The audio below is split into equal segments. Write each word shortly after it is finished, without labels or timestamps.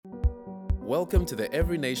Welcome to the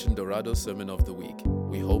Every Nation Dorado Sermon of the Week.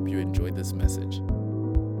 We hope you enjoyed this message.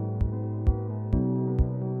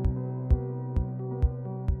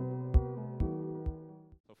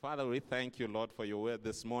 So, Father, we thank you, Lord, for your word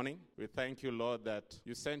this morning. We thank you, Lord, that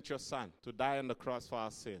you sent your Son to die on the cross for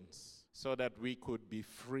our sins, so that we could be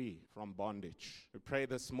free from bondage. We pray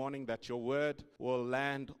this morning that your word will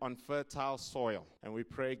land on fertile soil. And we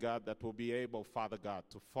pray, God, that we'll be able, Father God,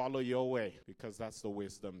 to follow your way, because that's the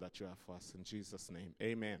wisdom that you have for us. In Jesus' name,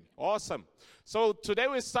 amen. Awesome. So today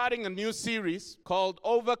we're starting a new series called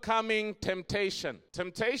Overcoming Temptation.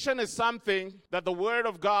 Temptation is something that the word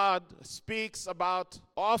of God speaks about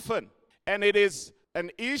often. And it is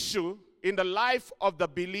an issue in the life of the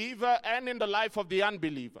believer and in the life of the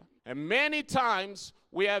unbeliever. And many times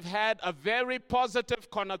we have had a very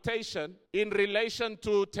positive connotation in relation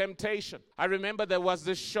to temptation. I remember there was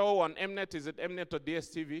this show on Mnet, is it Mnet or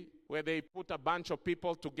DSTV, where they put a bunch of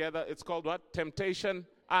people together. It's called what? Temptation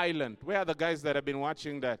Island. Where are the guys that have been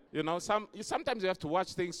watching that? You know, sometimes you have to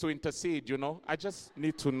watch things to intercede, you know. I just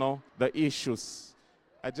need to know the issues.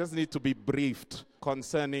 I just need to be briefed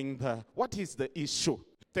concerning what is the issue.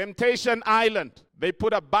 Temptation Island. They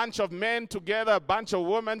put a bunch of men together, a bunch of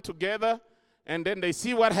women together, and then they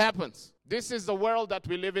see what happens. This is the world that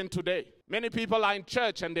we live in today. Many people are in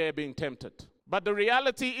church and they are being tempted. But the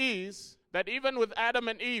reality is that even with Adam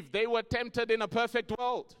and Eve, they were tempted in a perfect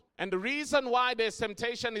world. And the reason why there's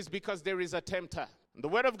temptation is because there is a tempter. The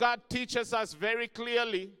Word of God teaches us very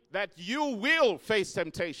clearly that you will face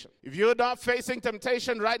temptation. If you're not facing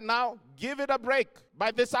temptation right now, give it a break.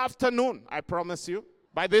 By this afternoon, I promise you,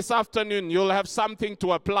 by this afternoon, you'll have something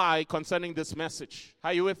to apply concerning this message.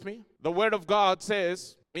 Are you with me? The Word of God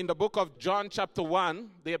says in the book of John chapter 1,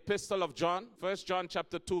 the epistle of John, 1 John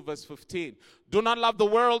chapter 2, verse 15. Do not love the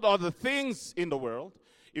world or the things in the world.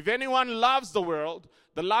 If anyone loves the world,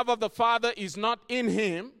 the love of the Father is not in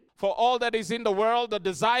him. For all that is in the world, the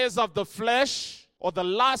desires of the flesh or the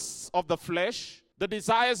lusts of the flesh, the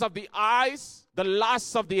desires of the eyes, the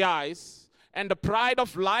lusts of the eyes, and the pride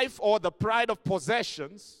of life or the pride of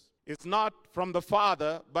possessions is not from the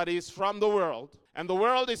Father, but is from the world. And the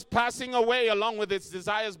world is passing away along with its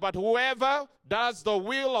desires, but whoever does the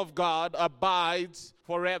will of God abides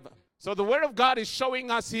forever. So the Word of God is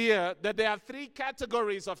showing us here that there are three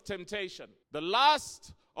categories of temptation. The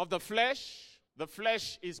lust of the flesh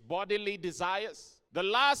is bodily desires. The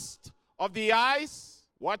lust of the eyes,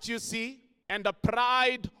 what you see, and the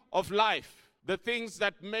pride of life, the things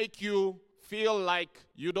that make you feel like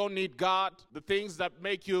you don't need God, the things that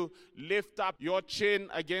make you lift up your chin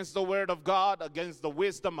against the word of God, against the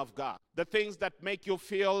wisdom of God, the things that make you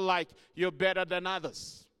feel like you're better than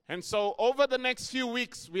others. And so over the next few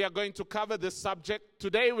weeks, we are going to cover this subject.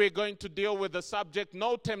 Today, we're going to deal with the subject,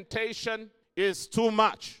 no temptation is too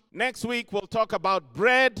much. Next week, we'll talk about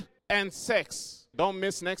bread and sex. Don't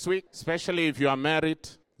miss next week, especially if you are married.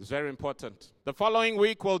 It's very important. The following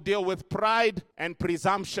week, we'll deal with pride and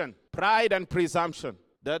presumption. Pride and presumption,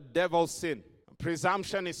 the devil's sin.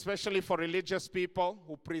 Presumption, especially for religious people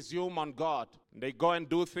who presume on God. They go and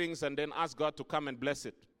do things and then ask God to come and bless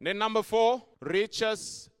it. Then number 4,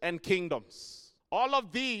 riches and kingdoms. All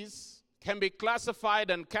of these can be classified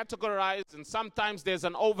and categorized, and sometimes there's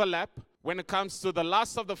an overlap when it comes to the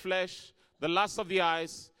lust of the flesh, the lust of the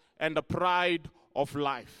eyes, and the pride of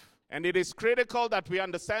life. And it is critical that we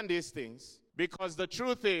understand these things, because the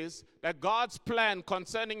truth is that God's plan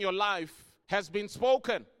concerning your life has been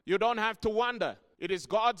spoken. You don't have to wonder. It is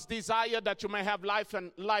God's desire that you may have life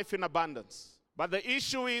and life in abundance. But the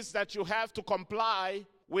issue is that you have to comply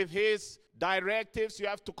with His directives. You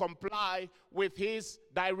have to comply with His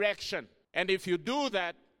direction. And if you do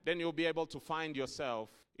that, then you'll be able to find yourself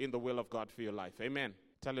in the will of God for your life. Amen.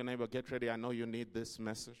 Tell your neighbor, get ready. I know you need this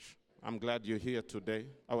message. I'm glad you're here today.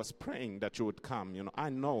 I was praying that you would come. You know, I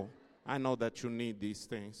know that you need these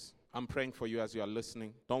things. I'm praying for you as you are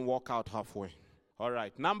listening. Don't walk out halfway. All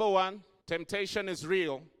right. Number 1, temptation is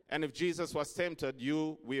real. And if Jesus was tempted,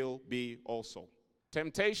 you will be also.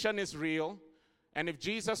 Temptation is real. And if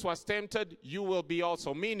Jesus was tempted, you will be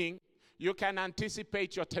also. Meaning, you can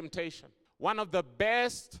anticipate your temptation. One of the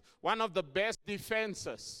best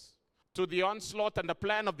defenses to the onslaught and the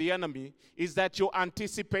plan of the enemy is that you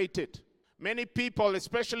anticipate it. Many people,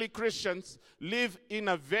 especially Christians, live in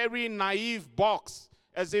a very naive box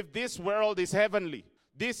as if this world is heavenly.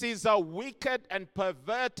 This is a wicked and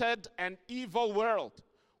perverted and evil world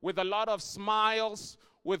with a lot of smiles,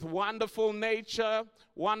 with wonderful nature,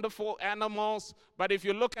 wonderful animals. But if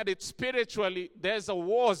you look at it spiritually, there's a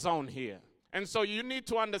war zone here. And so you need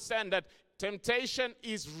to understand that temptation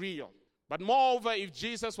is real. But moreover, if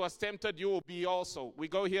Jesus was tempted, you will be also. We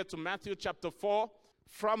go here to Matthew chapter 4.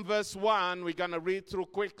 From verse 1, we're going to read through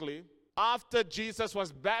quickly. After Jesus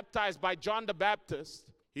was baptized by John the Baptist,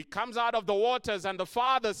 he comes out of the waters, and the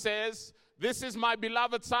Father says, "This is my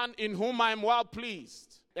beloved Son, in whom I am well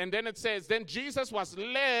pleased." And then it says, then Jesus was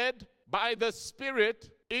led by the Spirit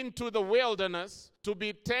into the wilderness to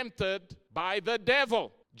be tempted by the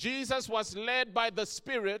devil. Jesus was led by the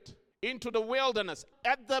Spirit into the wilderness.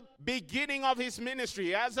 At the beginning of his ministry,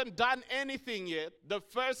 he hasn't done anything yet. The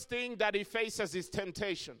first thing that he faces is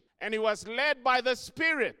temptation. And he was led by the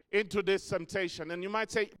Spirit into this temptation. And you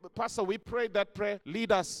might say, Pastor, we prayed that prayer.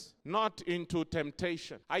 Lead us not into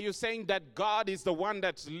temptation. Are you saying that God is the one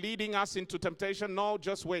that's leading us into temptation? No,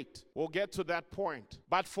 just wait. We'll get to that point.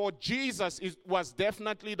 But for Jesus, it was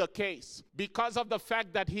definitely the case because of the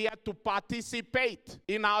fact that he had to participate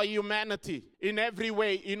in our humanity in every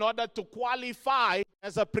way in order to qualify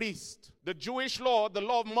as a priest. The Jewish law, the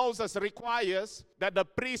law of Moses, requires that the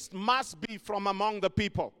priest must be from among the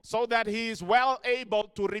people so that he is well able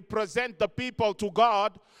to represent the people to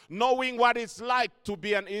God, knowing what it's like to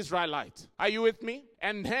be an Israelite. Are you with me?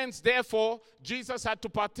 And hence, therefore, Jesus had to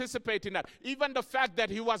participate in that. Even the fact that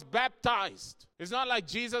he was baptized. It's not like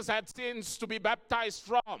Jesus had sins to be baptized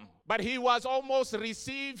from, but he was almost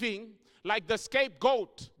receiving, like the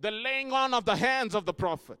scapegoat, the laying on of the hands of the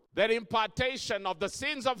prophet, that impartation of the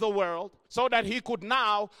sins of the world, so that he could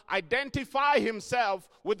now identify himself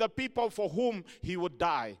with the people for whom he would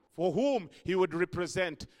die, for whom he would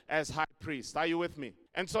represent as high priest. Are you with me?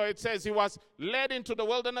 And so it says he was led into the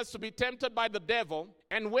wilderness to be tempted by the devil.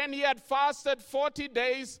 And when he had fasted 40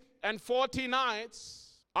 days and 40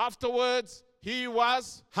 nights, afterwards he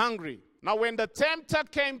was hungry. Now when the tempter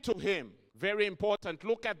came to him, very important,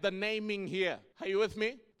 look at the naming here. Are you with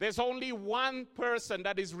me? There's only one person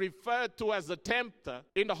that is referred to as the tempter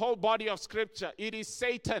in the whole body of Scripture. It is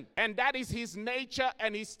Satan. And that is his nature,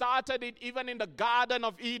 and he started it even in the Garden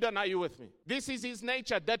of Eden. Are you with me? This is his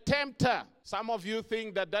nature, the tempter. Some of you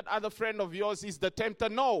think that that other friend of yours is the tempter.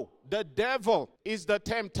 No, the devil is the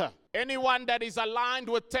tempter. Anyone that is aligned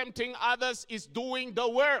with tempting others is doing the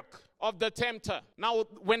work of the tempter. Now,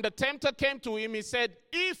 when the tempter came to him, he said,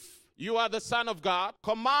 if you are the Son of God,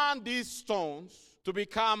 command these stones to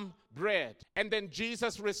become bread. And then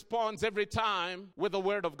Jesus responds every time with the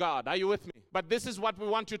word of God. Are you with me? But this is what we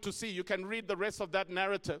want you to see. You can read the rest of that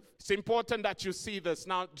narrative. It's important that you see this.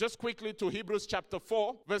 Now, just quickly to Hebrews chapter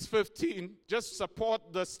 4, verse 15. Just support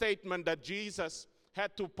the statement that Jesus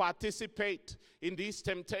had to participate in these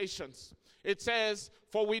temptations. It says,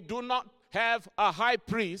 for we do not have a high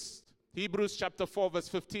priest. Hebrews chapter 4 verse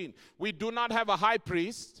 15. We do not have a high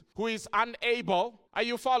priest who is unable. Are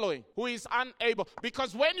you following? Who is unable.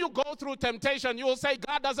 Because when you go through temptation, you will say,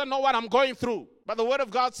 God doesn't know what I'm going through. But the word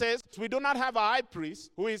of God says, we do not have a high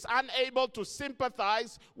priest who is unable to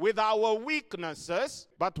sympathize with our weaknesses,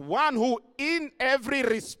 but one who in every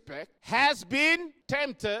respect has been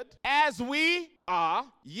tempted as we are,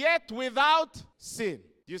 yet without sin.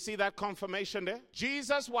 You see that confirmation there?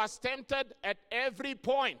 Jesus was tempted at every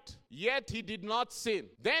point, yet he did not sin.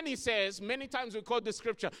 Then he says, many times we quote the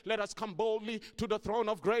scripture, let us come boldly to the throne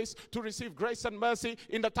of grace to receive grace and mercy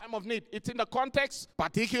in the time of need. It's in the context,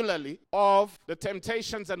 particularly, of the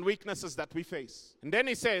temptations and weaknesses that we face. And then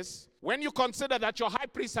he says, when you consider that your high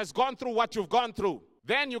priest has gone through what you've gone through,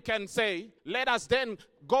 then you can say, let us then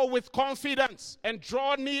go with confidence and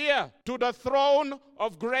draw near to the throne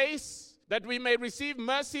of grace, that we may receive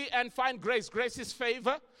mercy and find grace. Grace is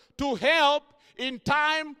favor to help in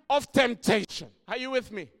time of temptation. Are you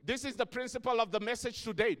with me? This is the principle of the message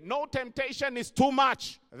today. No temptation is too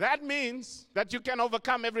much. That means that you can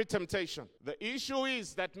overcome every temptation. The issue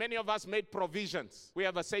is that many of us made provisions. We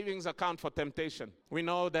have a savings account for temptation. We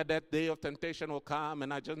know that that day of temptation will come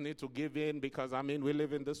and I just need to give in because, we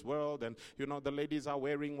live in this world and, the ladies are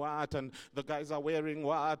wearing what and the guys are wearing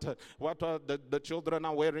what are the children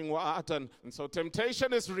are wearing what. And so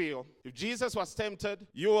temptation is real. If Jesus was tempted,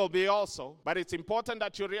 you will be also. But it's important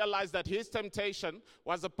that you realize that his temptation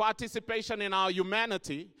was a participation in our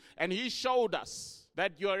humanity, and he showed us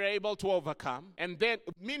that you are able to overcome. And then,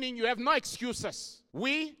 meaning you have no excuses.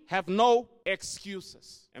 We have no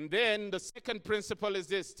excuses. And then the second principle is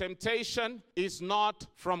this: temptation is not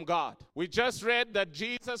from God. We just read that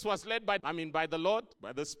Jesus was led by the Lord,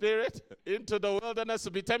 by the Spirit, into the wilderness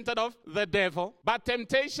to be tempted of the devil. But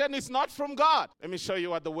temptation is not from God. Let me show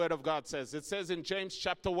you what the word of God says. It says in James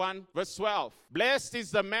chapter 1, verse 12, blessed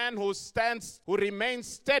is the man who remains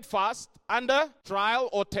steadfast under trial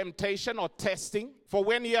or temptation or testing. For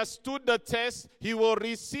when he has stood the test, he will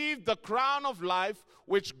receive the crown of life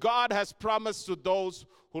which God has promised to those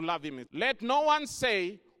who love him. Let no one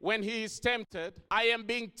say when he is tempted, I am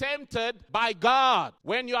being tempted by God.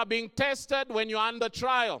 When you are being tested, when you are under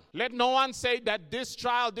trial, let no one say that this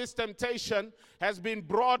trial, this temptation has been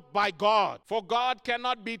brought by God. For God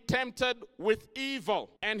cannot be tempted with evil,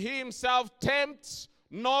 and he himself tempts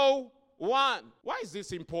no one. Why is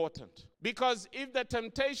this important? Because if the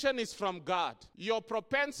temptation is from God, your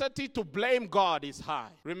propensity to blame God is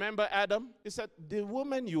high. Remember Adam? He said, the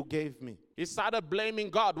woman you gave me. He started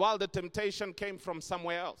blaming God while the temptation came from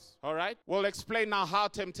somewhere else. All right? We'll explain now how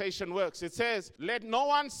temptation works. It says, let no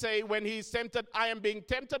one say when he is tempted, I am being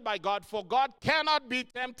tempted by God, for God cannot be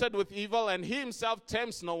tempted with evil, and he himself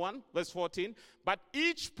tempts no one. Verse 14. But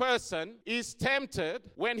each person is tempted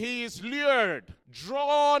when he is lured,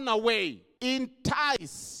 drawn away,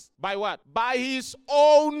 enticed. By what? By his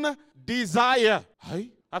own desire.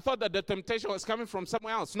 Hey? I thought that the temptation was coming from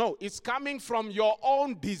somewhere else. No, it's coming from your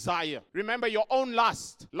own desire. Remember, your own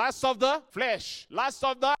lust. Lust of the flesh. Lust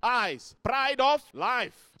of the eyes. Pride of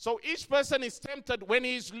life. So each person is tempted when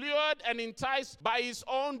he is lured and enticed by his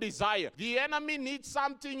own desire. The enemy needs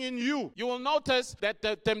something in you. You will notice that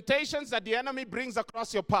the temptations that the enemy brings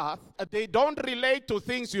across your path, they don't relate to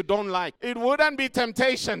things you don't like. It wouldn't be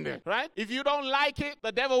temptation there, right? If you don't like it,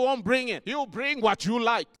 the devil won't bring it. He'll bring what you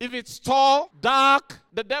like. If it's tall, dark,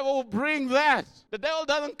 the devil will bring that. The devil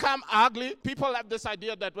doesn't come ugly. People have this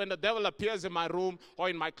idea that when the devil appears in my room or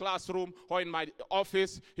in my classroom or in my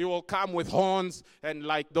office, he will come with horns and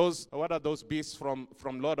like those, what are those beasts from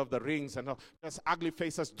Lord of the Rings, and just ugly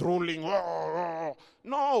faces drooling.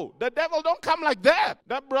 No, the devil don't come like that.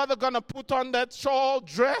 That brother gonna put on that shawl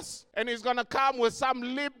dress and he's gonna come with some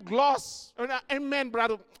lip gloss. Amen,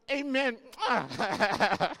 brother. Amen.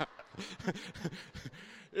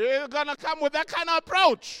 You're going to come with that kind of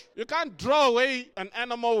approach. You can't draw away an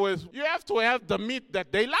animal with, you have to have the meat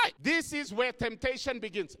that they like. This is where temptation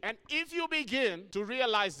begins. And if you begin to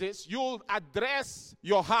realize this, you'll address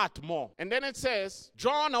your heart more. And then it says,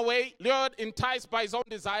 drawn away, lured, enticed by his own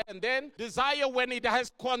desire, and then desire when it has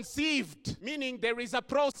conceived, meaning there is a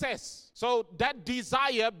process. So that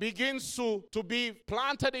desire begins to be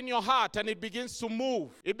planted in your heart, and it begins to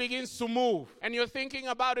move. It begins to move. And you're thinking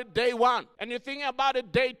about it day 1. And you're thinking about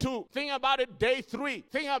it day 2. Think about it day 3.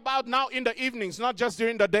 Think about now in the evenings, not just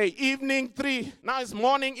during the day. Evening 3. Now it's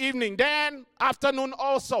morning, evening. Then afternoon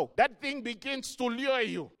also. That thing begins to lure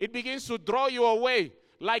you. It begins to draw you away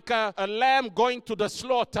like a lamb going to the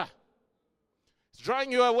slaughter. It's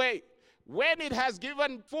drawing you away. When it has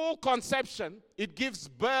given full conception, it gives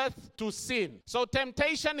birth to sin. So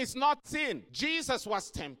temptation is not sin. Jesus was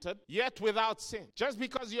tempted, yet without sin. Just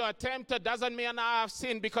because you are tempted doesn't mean I have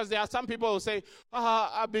sinned, because there are some people who say,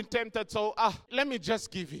 I've been tempted, so let me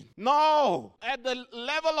just give in. No. At the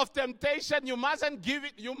level of temptation, you mustn't give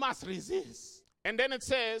it, you must resist. And then it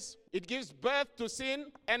says, it gives birth to sin,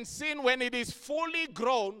 and sin, when it is fully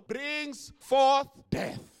grown, brings forth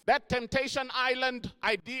death. That temptation island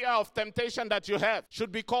idea of temptation that you have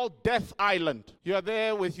should be called Death Island. You are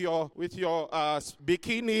there with your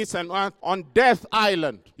bikinis and on Death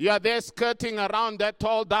Island. You are there skirting around that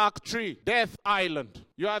tall dark tree. Death Island.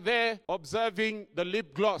 You are there observing the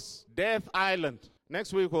lip gloss. Death Island.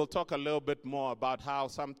 Next week, we'll talk a little bit more about how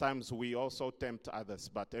sometimes we also tempt others.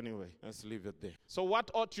 But anyway, let's leave it there. So what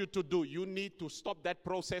ought you to do? You need to stop that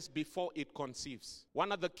process before it conceives.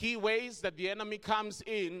 One of the key ways that the enemy comes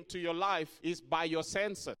into your life is by your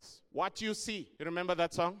senses. What you see. You remember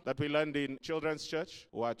that song that we learned in children's church?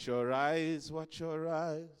 Watch your eyes,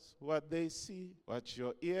 what they see. Watch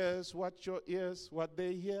your ears, what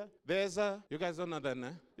they hear. You guys don't know that,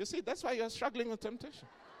 nah? You see, that's why you're struggling with temptation.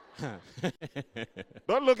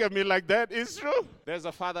 Don't look at me like that. It's true. There's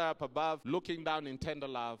a Father up above looking down in tender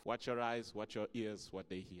love. Watch your eyes, watch your ears, what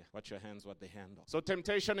they hear. Watch your hands, what they handle. So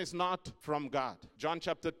temptation is not from God. John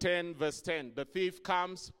chapter 10, verse 10. The thief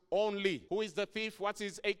comes only. Who is the thief? What's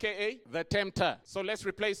his AKA? The tempter. So let's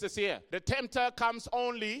replace this here. The tempter comes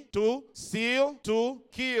only to steal, to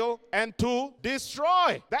kill, and to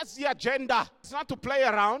destroy. That's the agenda. It's not to play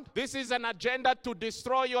around. This is an agenda to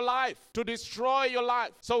destroy your life. To destroy your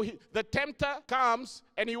life. So the tempter comes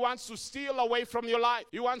and he wants to steal away from your life.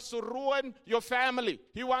 He wants to ruin your family.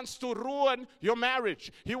 He wants to ruin your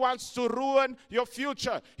marriage. He wants to ruin your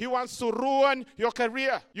future. He wants to ruin your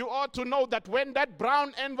career. You ought to know that when that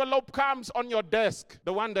brown envelope comes on your desk,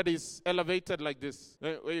 the one that is elevated like this,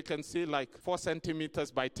 where you can see like 4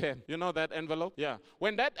 centimeters by 10. You know that envelope? Yeah.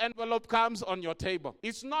 When that envelope comes on your table,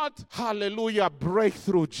 it's not hallelujah,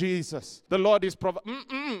 breakthrough, Jesus. The Lord is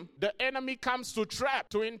providing. The enemy comes to trap,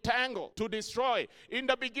 to entangle, to destroy. In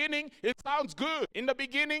the beginning, it sounds good. In the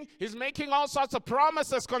beginning, he's making all sorts of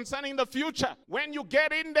promises concerning the future. When you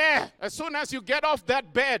get in there, as soon as you get off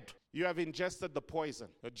that bed, you have ingested the poison.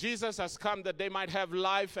 But Jesus has come that they might have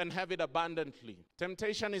life and have it abundantly.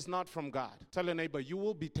 Temptation is not from God. Tell your neighbor, you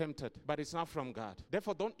will be tempted, but it's not from God.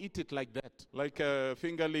 Therefore, don't eat it like that, like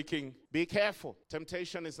finger licking. Be careful.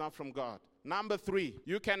 Temptation is not from God. Number 3,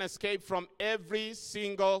 you can escape from every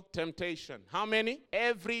single temptation. How many?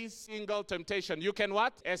 Every single temptation. You can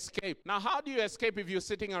what? Escape. Now, how do you escape if you're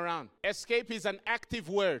sitting around? Escape is an active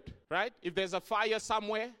word, right? If there's a fire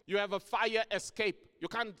somewhere, you have a fire escape. You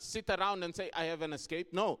can't sit around and say, I have an escape.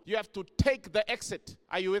 No, you have to take the exit.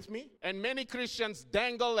 Are you with me? And many Christians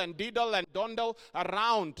dangle and diddle and dondle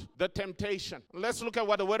around the temptation. Let's look at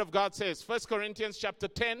what the Word of God says. 1 Corinthians chapter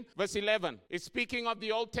 10, verse 11. It's speaking of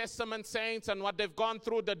the Old Testament saints and what they've gone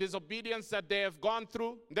through, the disobedience that they have gone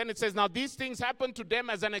through. Then it says, now these things happened to them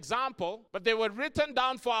as an example, but they were written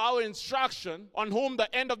down for our instruction, on whom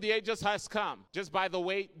the end of the ages has come. Just by the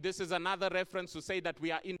way, this is another reference to say that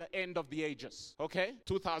we are in the end of the ages. Okay?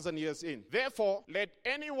 2,000 years in. Therefore, let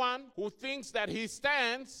anyone who thinks that he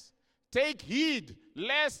stands take heed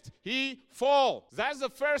lest he fall. That's the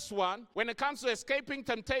first one. When it comes to escaping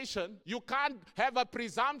temptation, you can't have a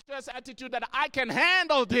presumptuous attitude that I can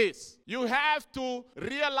handle this. You have to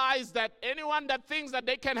realize that anyone that thinks that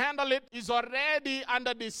they can handle it is already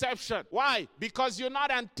under deception. Why? Because you're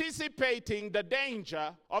not anticipating the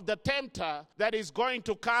danger of the tempter that is going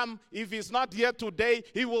to come. If he's not here today,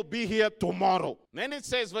 he will be here tomorrow. Then it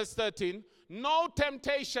says, verse 13, no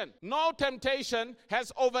temptation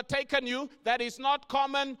has overtaken you that is not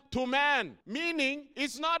common to man. Meaning,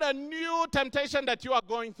 it's not a new temptation that you are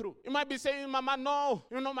going through. You might be saying, Mama, no,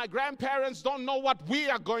 my grandparents don't know what we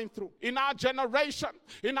are going through. In our generation,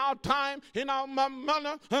 in our time, in our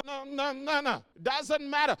no. Doesn't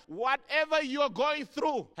matter. Whatever you're going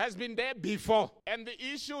through has been there before. And the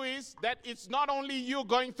issue is that it's not only you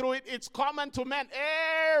going through it, it's common to man.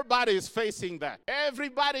 Everybody is facing that.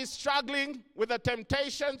 Everybody is struggling with the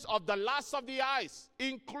temptations of the lust of the eyes,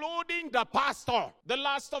 including the pastor, the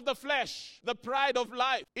lust of the flesh, the pride of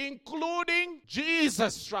life, including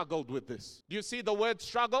Jesus struggled with this. Do you see the word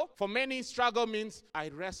struggle? For many, struggle means I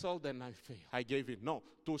wrestled and I failed. I gave in. No.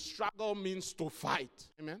 To struggle means to fight.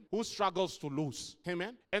 Amen. Who struggles to lose?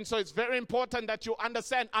 Amen. And so it's very important that you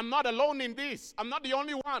understand, I'm not alone in this. I'm not the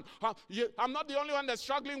only one. I'm not the only one that's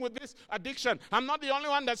struggling with this addiction. I'm not the only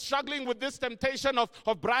one that's struggling with this temptation of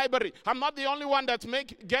bribery. I'm not the only one that's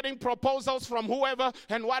getting proposals from whoever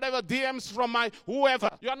and whatever, DMs from my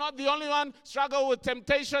whoever. You're not the only one struggling with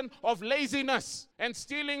temptation of laziness and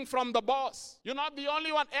stealing from the boss. You're not the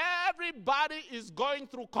only one. Everybody is going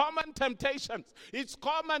through common temptations. It's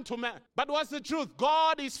common to man. But what's the truth?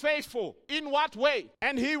 God is faithful. In what way?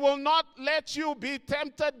 And he will not let you be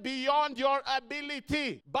tempted beyond your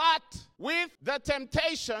ability. But with the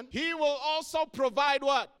temptation, he will also provide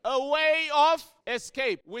what? A way of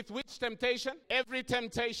escape. With which temptation? Every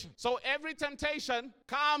temptation. So every temptation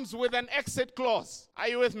comes with an exit clause. Are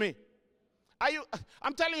you with me?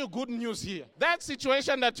 I'm telling you good news here. That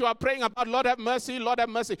situation that you are praying about, Lord have mercy, Lord have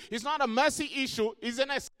mercy, it's not a mercy issue. It's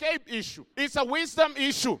an escape issue. It's a wisdom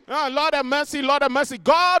issue. Lord have mercy, Lord have mercy.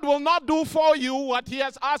 God will not do for you what he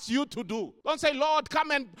has asked you to do. Don't say, Lord,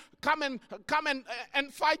 come and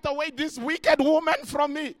fight away this wicked woman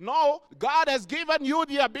from me. No, God has given you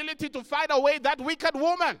the ability to fight away that wicked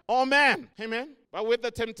woman. Amen. Amen. But with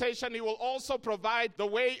the temptation, he will also provide the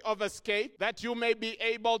way of escape that you may be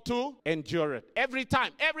able to endure it. Every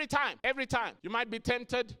time. You might be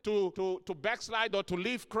tempted to backslide or to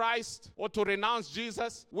leave Christ or to renounce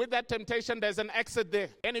Jesus. With that temptation, there's an exit there.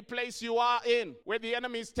 Any place you are in where the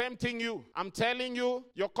enemy is tempting you, I'm telling you,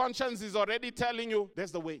 your conscience is already telling you,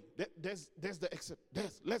 there's the way. There's the exit.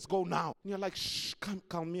 Let's go now. And you're like, shh,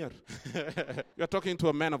 come here. You're talking to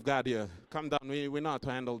a man of God here. Come down. We know how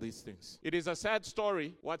to handle these things. It is a sad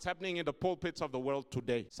story what's happening in the pulpits of the world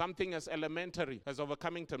today. Something as elementary as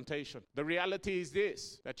overcoming temptation. The reality is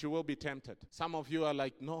this, that you will be tempted. Some of you are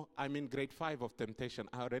like, no, I'm in grade 5 of temptation.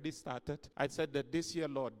 I already started. I said that this year,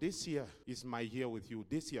 Lord, this year is my year with you.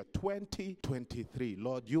 This year, 2023,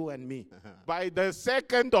 Lord, you and me. By the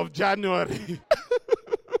 2nd of January.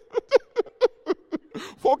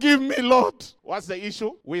 Forgive me, Lord. What's the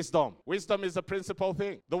issue? Wisdom. Wisdom is the principal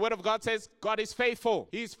thing. The word of God says God is faithful.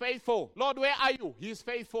 He is faithful. Lord, where are you? He is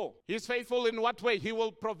faithful. He is faithful in what way? He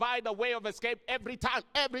will provide a way of escape every time.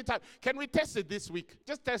 Every time. Can we test it this week?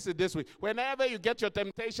 Just test it this week. Whenever you get your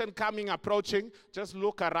temptation coming, approaching, just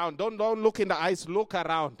look around. Don't look in the eyes. Look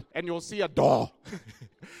around. And you'll see a door.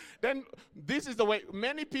 Then this is the way.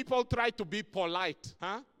 Many people try to be polite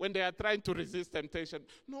when they are trying to resist temptation.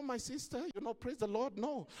 No, my sister, praise the Lord.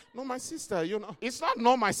 No, my sister, It's not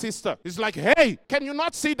no, my sister. It's like, hey, can you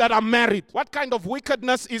not see that I'm married? What kind of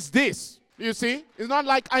wickedness is this? You see? It's not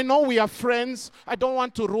like, I know we are friends. I don't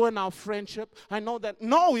want to ruin our friendship. I know that.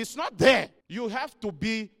 No, it's not there. You have to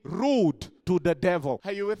be rude to the devil.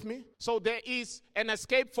 Are you with me? So there is an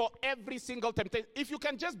escape for every single temptation. If you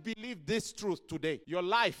can just believe this truth today, your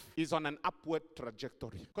life is on an upward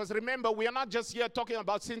trajectory. Because remember, we are not just here talking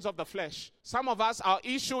about sins of the flesh. Some of us, our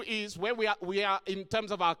issue is where we are in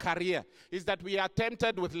terms of our career, is that we are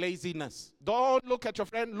tempted with laziness. Don't look at your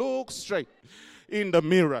friend, look straight in the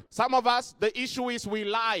mirror. Some of us, the issue is we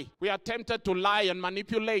lie. We are tempted to lie and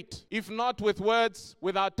manipulate. If not with words,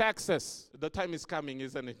 with our taxes. The time is coming,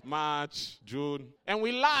 isn't it? March, June. And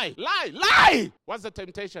we lie. What's the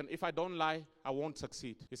temptation? If I don't lie, I won't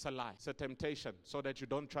succeed. It's a lie. It's a temptation so that you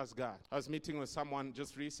don't trust God. I was meeting with someone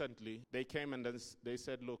just recently. They came and they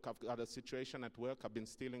said, look, I've got a situation at work. I've been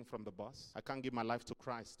stealing from the boss. I can't give my life to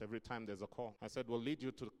Christ every time there's a call. I said, we'll lead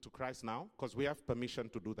you to Christ now because we have permission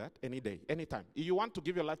to do that any day, anytime. If you want to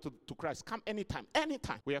give your life to Christ, come anytime.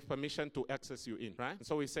 We have permission to access you in, right? And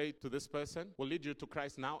so we say to this person, we'll lead you to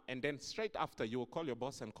Christ now, and then straight after you will call your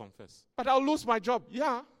boss and confess. But I'll lose my job.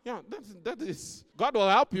 Yeah, that is. God will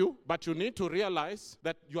help you, but you need to realize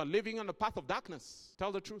that you are living on the path of darkness.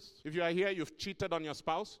 Tell the truth. If you are here, you've cheated on your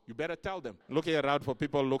spouse, you better tell them. Looking around for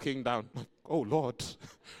people looking down. Oh, Lord,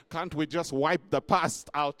 can't we just wipe the past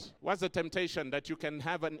out? What's the temptation? That you can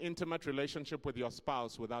have an intimate relationship with your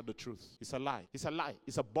spouse without the truth. It's a lie. It's a lie.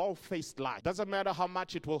 It's a bald-faced lie. Doesn't matter how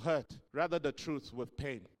much it will hurt. Rather the truth with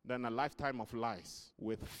pain than a lifetime of lies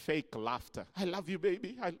with fake laughter. I love you,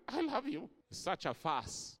 baby. I love you. It's such a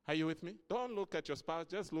farce. Are you with me? Don't look at your spouse.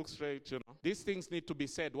 Just look straight, These things need to be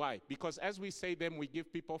said. Why? Because as we say them, we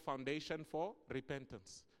give people foundation for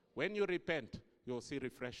repentance. When you repent, you'll see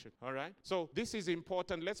refreshing. All right? So this is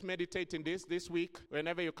important. Let's meditate in this week.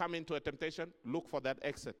 Whenever you come into a temptation, look for that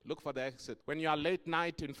exit. Look for the exit. When you are late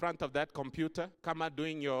night in front of that computer, come out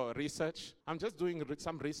doing your research. I'm just doing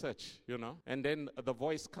some research, And then the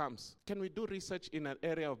voice comes. Can we do research in an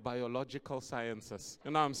area of biological sciences?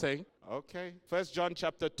 You know what I'm saying? Okay. 1 John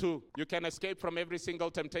chapter 2. You can escape from every single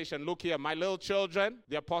temptation. Look here. My little children,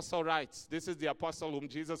 the apostle writes. This is the apostle whom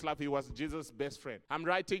Jesus loved. He was Jesus' best friend. I'm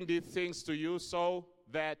writing these things to you so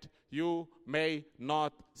that you may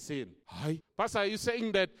not sin. Hi. Pastor, are you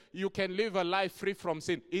saying that you can live a life free from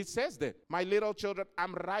sin? It says that. My little children,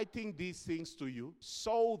 I'm writing these things to you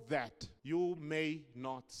so that you may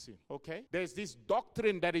not sin. Okay? There's this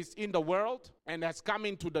doctrine that is in the world and has come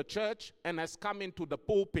into the church and has come into the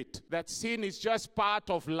pulpit that sin is just part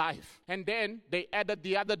of life. And then they added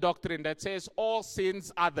the other doctrine that says all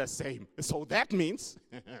sins are the same. So that means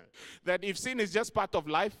that if sin is just part of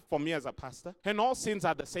life for me as a pastor and all sins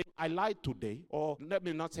are the same, I lied today, or let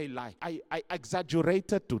me not say lie. I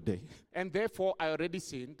exaggerated today, and therefore I already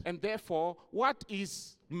sinned, and therefore what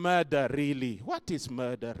is murder really? What is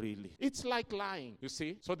murder really? It's like lying, you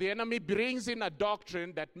see? So the enemy brings in a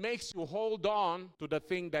doctrine that makes you hold on to the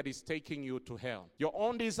thing that is taking you to hell. Your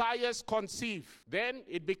own desires conceive, then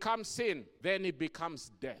it becomes sin, then it becomes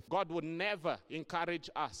death. God would never encourage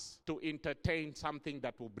us to entertain something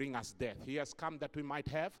that will bring us death. He has come that we might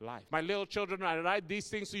have life. My little children, I write these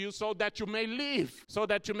things to you so that you may live, so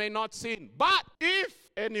that you may not sin. But if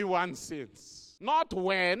anyone sins, not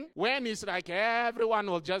when it's like everyone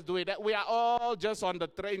will just do it. We are all just on the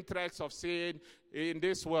train tracks of sin in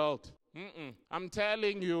this world. I'm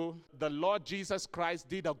telling you, the Lord Jesus Christ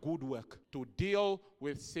did a good work to deal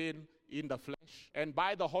with sin in the flesh. And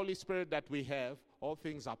by the Holy Spirit that we have, all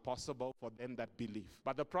things are possible for them that believe.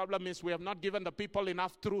 But the problem is we have not given the people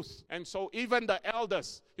enough truth. And so even the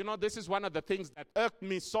elders, this is one of the things that irked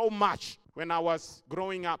me so much when I was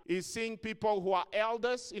growing up, is seeing people who are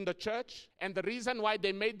elders in the church. And the reason why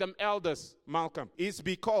they made them elders, Malcolm, is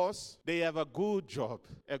because they have a good job,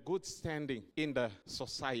 a good standing in the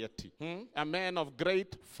society. A man of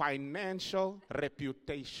great financial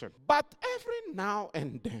reputation. But every now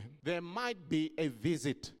and then, there might be a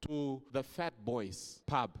visit to the fat boys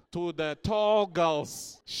pub, to the tall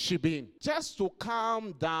girls shebeen, just to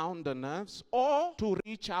calm down the nerves or to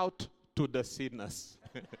reach out to the sinners.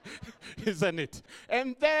 Isn't it?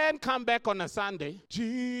 And then come back on a Sunday.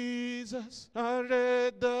 Jesus, I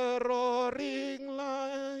read the roaring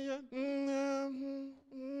lion.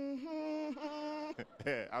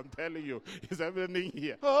 I'm telling you, it's happening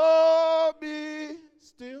here. Oh, be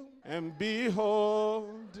still and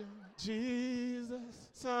behold Jesus,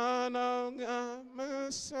 Son of God,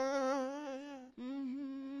 Messiah.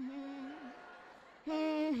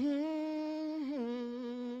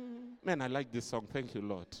 Man, I like this song. Thank you,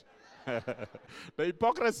 Lord. The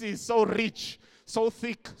hypocrisy is so rich, so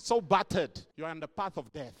thick, so buttered. You're on the path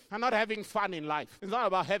of death. You're not having fun in life. It's not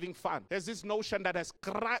about having fun. There's this notion that has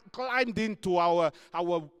climbed into our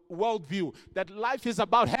worldview that life is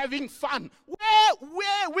about having fun.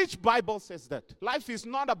 Which Bible says that? Life is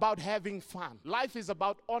not about having fun. Life is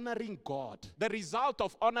about honoring God. The result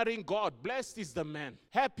of honoring God, blessed is the man,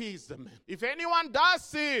 happy is the man. If anyone does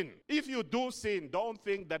sin, if you do sin, don't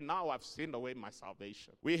think that now I've sinned away my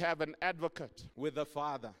salvation. We have an advocate with the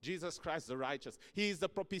Father, Jesus Christ the righteous. He is the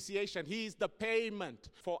propitiation. He is the payment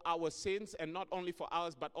for our sins, and not only for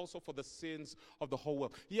ours, but also for the sins of the whole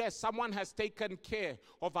world. Yes, someone has taken care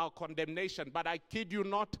of our condemnation, but I kid you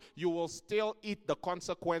not, you will still eat the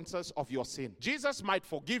consequences of your sin. Jesus might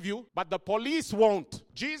forgive you, but the police won't.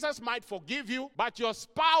 Jesus might forgive you, but your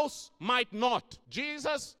spouse might not.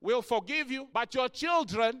 Jesus will forgive you, but your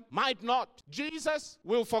children might not. Jesus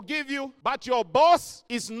will forgive you, but your boss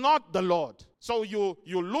is not the Lord. So you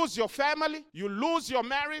lose your family, you lose your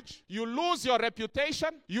marriage, you lose your reputation,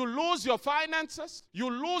 you lose your finances,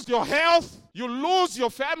 you lose your health, you lose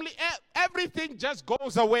your family. Everything just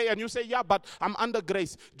goes away, and you say, yeah, but I'm under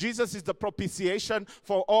grace. Jesus is the propitiation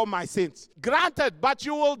for all my sins. Granted, but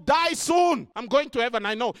you will die soon. I'm going to heaven,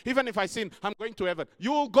 I know. Even if I sin, I'm going to heaven.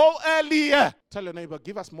 You will go earlier. Tell your neighbor,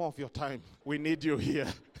 give us more of your time. We need you here.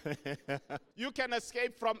 You can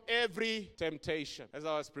escape from every temptation. As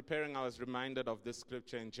I was preparing, I was reminded of this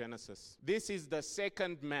scripture in Genesis. This is the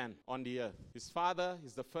second man on the earth. His father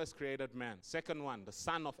is the first created man. Second one, the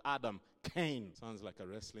son of Adam, Cain. Sounds like a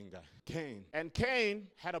wrestling guy. Cain. And Cain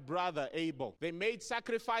had a brother, Abel. They made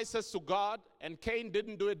sacrifices to God, and Cain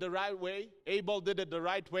didn't do it the right way. Abel did it the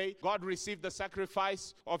right way. God received the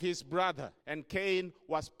sacrifice of his brother, and Cain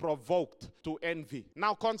was provoked to envy.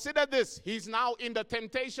 Now consider this. He's now in the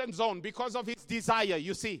temptation zone because of his desire.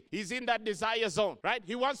 You see, he's in that desire zone, right?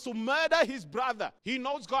 He wants to murder his brother. He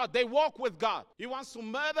knows God. They walk with God. He wants to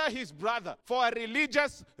murder his brother for a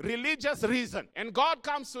religious reason. And God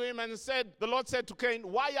comes to him and said, the Lord said to Cain,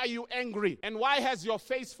 why are you angry? And why has your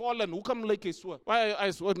face fallen? Why are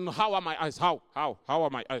eyes? How are my eyes? How are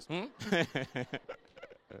my eyes?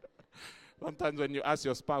 Sometimes when you ask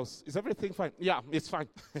your spouse, is everything fine? Yeah, it's fine.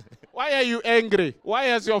 Why are you angry? Why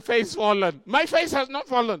has your face fallen? My face has not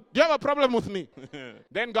fallen. Do you have a problem with me?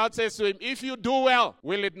 Then God says to him, if you do well,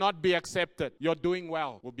 will it not be accepted? Your doing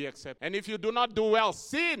well will be accepted. And if you do not do well,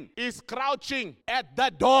 sin is crouching at the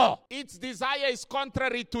door. Its desire is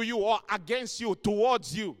contrary to you or against you,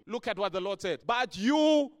 towards you. Look at what the Lord said. But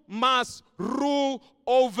you must rule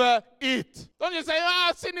over it. Don't you say,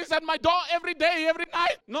 sin is at my door every day, every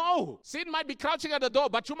night. No. Sin might be crouching at the door,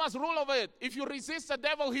 but you must rule over it. If you resist the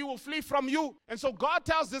devil, he will flee from you. And so God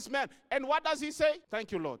tells this man, and what does he say?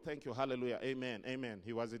 Thank you, Lord. Thank you. Hallelujah. Amen. Amen.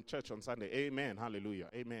 He was in church on Sunday. Amen. Hallelujah.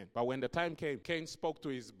 Amen. But when the time came, Cain spoke to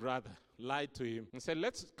his brother, lied to him, and said,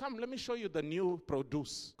 let me show you the new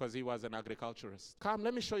produce, because he was an agriculturist. Come,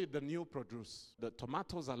 let me show you the new produce. The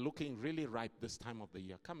tomatoes are looking really ripe this time of the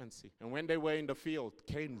year. Come and see. And when they were in the field,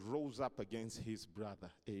 Cain rose up against his brother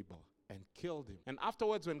Abel and killed him. And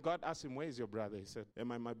afterwards, when God asked him, where is your brother? He said,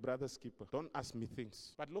 am I my brother's keeper? Don't ask me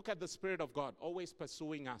things. But look at the Spirit of God always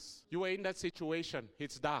pursuing us. You were in that situation.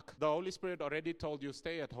 It's dark. The Holy Spirit already told you,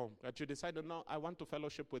 stay at home. But you decided, no, I want to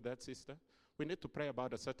fellowship with that sister. We need to pray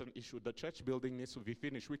about a certain issue. The church building needs to be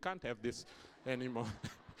finished. We can't have this anymore.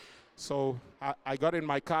 So I got in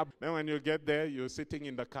my car. Then when you get there, you're sitting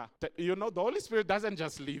in the car. You know, the Holy Spirit doesn't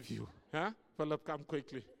just leave you. Huh? Philip, come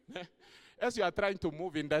quickly. As you are trying to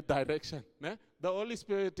move in that direction, the Holy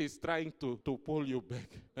Spirit is trying to pull you back.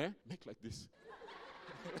 Make like this.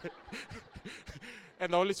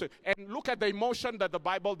 And the Holy Spirit. And look at the emotion that the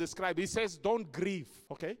Bible describes. He says, don't grieve.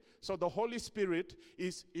 Okay? So the Holy Spirit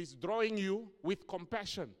is drawing you with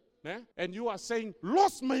compassion. And you are saying,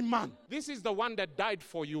 lost my man. This is the one that died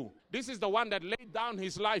for you. This is the one that laid down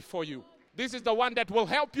his life for you. This is the one that will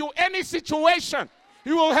help you any situation.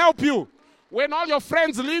 He will help you. When all your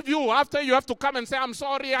friends leave you, after you have to come and say, I'm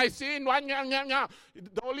sorry, I sinned. The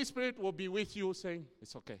Holy Spirit will be with you saying,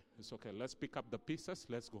 it's okay. Let's pick up the pieces.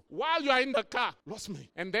 Let's go. While you are in the car, lost me.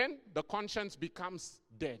 And then the conscience becomes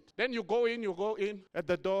dead. Then you go in at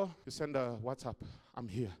the door. You send a WhatsApp. I'm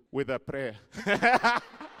here with a prayer.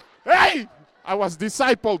 Hey, I was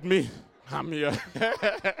discipled me. I'm here.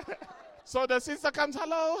 So the sister comes,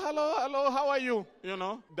 hello, how are you? You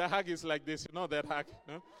know, the hug is like this. You know that hug?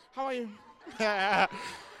 No? How are you?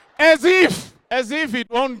 As if it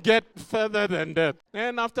won't get further than that.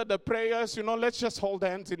 And after the prayers, let's just hold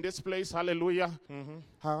hands in this place. Hallelujah.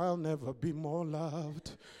 I'll never be more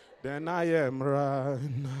loved than I am right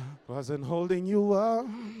now. Wasn't holding you up.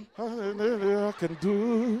 I can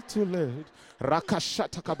do too late.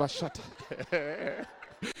 Rakashata kabashata.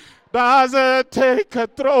 Doesn't take a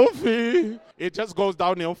trophy. It just goes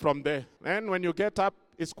downhill from there. And when you get up,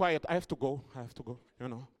 it's quiet. I have to go.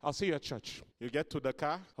 I'll see you at church. You get to the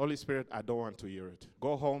car. Holy Spirit, I don't want to hear it.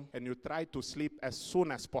 Go home and you try to sleep as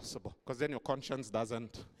soon as possible. Because then your conscience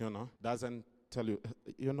doesn't tell you,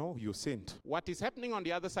 you sinned. What is happening on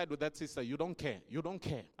the other side with that sister, you don't care.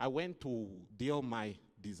 I went to deal my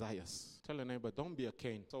desires. Tell your neighbor, don't be a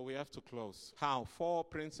Cain. So we have to close. How? 4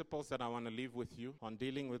 principles that I want to leave with you on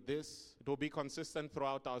dealing with this. It will be consistent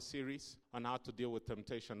throughout our series on how to deal with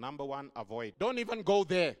temptation. Number 1, avoid. Don't even go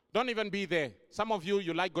there. Don't even be there. Some of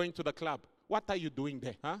you like going to the club. What are you doing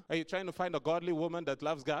there? Huh? Are you trying to find a godly woman that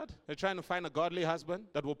loves God? Are you trying to find a godly husband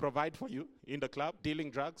that will provide for you in the club,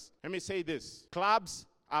 dealing drugs? Let me say this. Clubs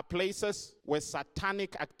are places where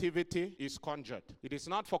satanic activity is conjured. It is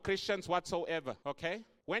not for Christians whatsoever, okay?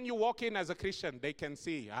 When you walk in as a Christian, they can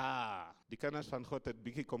see,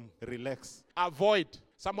 relax. Avoid.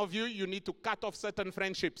 Some of you need to cut off certain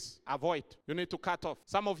friendships. Avoid. You need to cut off.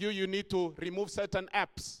 Some of you need to remove certain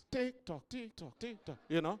apps. TikTok.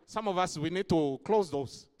 Some of us, we need to close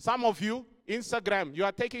those. Some of you, Instagram, you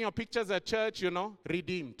are taking your pictures at church,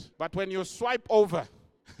 redeemed. But when you swipe over,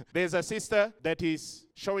 there's a sister that is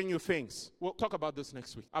showing you things. We'll talk about this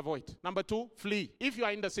next week. Avoid. Number 2, flee. If you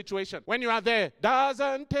are in the situation, when you are there,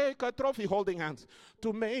 doesn't take a trophy holding hands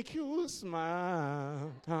to make you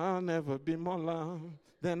smile. I'll never be more loved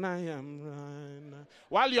than I am right now.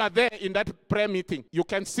 While you are there in that prayer meeting, you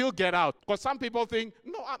can still get out. Because some people think,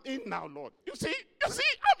 no, I'm in now, Lord. You see, I'm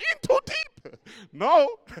in too deep. No.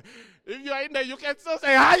 If you are in there, you can still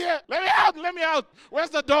say, hiya, let me out. Where's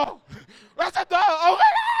the door? Oh,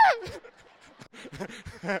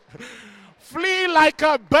 flee like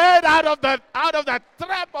a bird out of the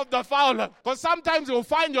trap of the fowler. Because sometimes you'll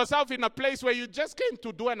find yourself in a place where you just came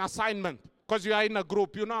to do an assignment. Because you are in a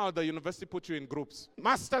group. You know how the university puts you in groups.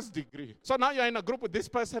 Master's degree. So now you're in a group with this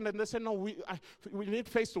person and they say, no, we need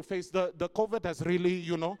face-to-face. The COVID has really,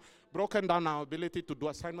 broken down our ability to do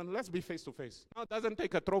assignment. Let's be face-to-face. Now it doesn't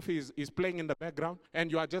take a trophy. Is playing in the background. And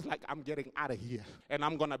you are just like, I'm getting out of here. And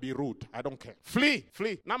I'm going to be rude. I don't care. Flee.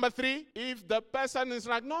 Number 3, if the person is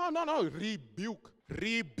like, no, rebuke.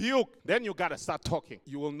 Then you got to start talking.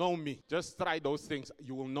 You will know me. Just try those things.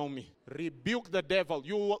 You will know me. Rebuke the devil.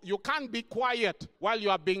 You can't be quiet while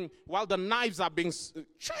the knives are being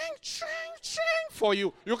ching for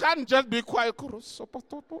you. You can't just be quiet.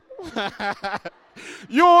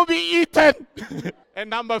 You will be eaten. And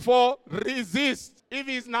number 4, resist. If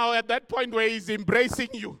he's now at that point where he's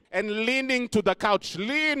embracing you and leaning to the couch,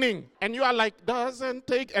 and you are like, doesn't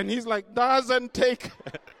take, and he's like, doesn't take.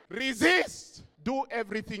 Resist. Do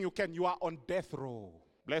everything you can. You are on death row.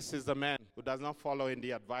 Blessed is the man who does not follow in the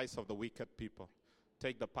advice of the wicked people,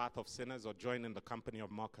 take the path of sinners, or join in the company of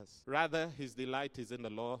mockers. Rather, his delight is in the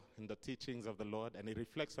law, in the teachings of the Lord, and he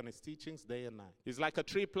reflects on his teachings day and night. He's like a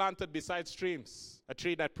tree planted beside streams, a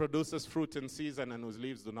tree that produces fruit in season and whose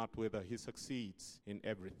leaves do not wither. He succeeds in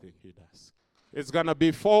everything he does. It's going to be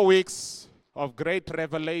 4 weeks of great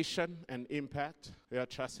revelation and impact. We are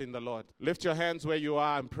trusting the Lord. Lift your hands where you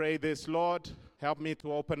are and pray this. Lord, help me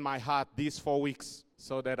to open my heart these 4 weeks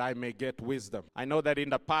so that I may get wisdom. I know that in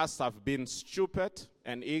the past I've been stupid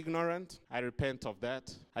and ignorant. I repent of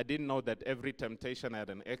that. I didn't know that every temptation had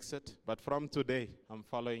an exit. But from today, I'm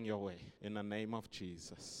following your way. In the name of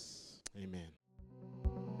Jesus. Amen.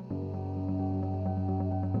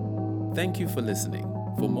 Thank you for listening.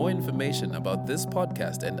 For more information about this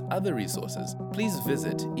podcast and other resources, please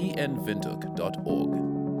visit enwindhoek.org.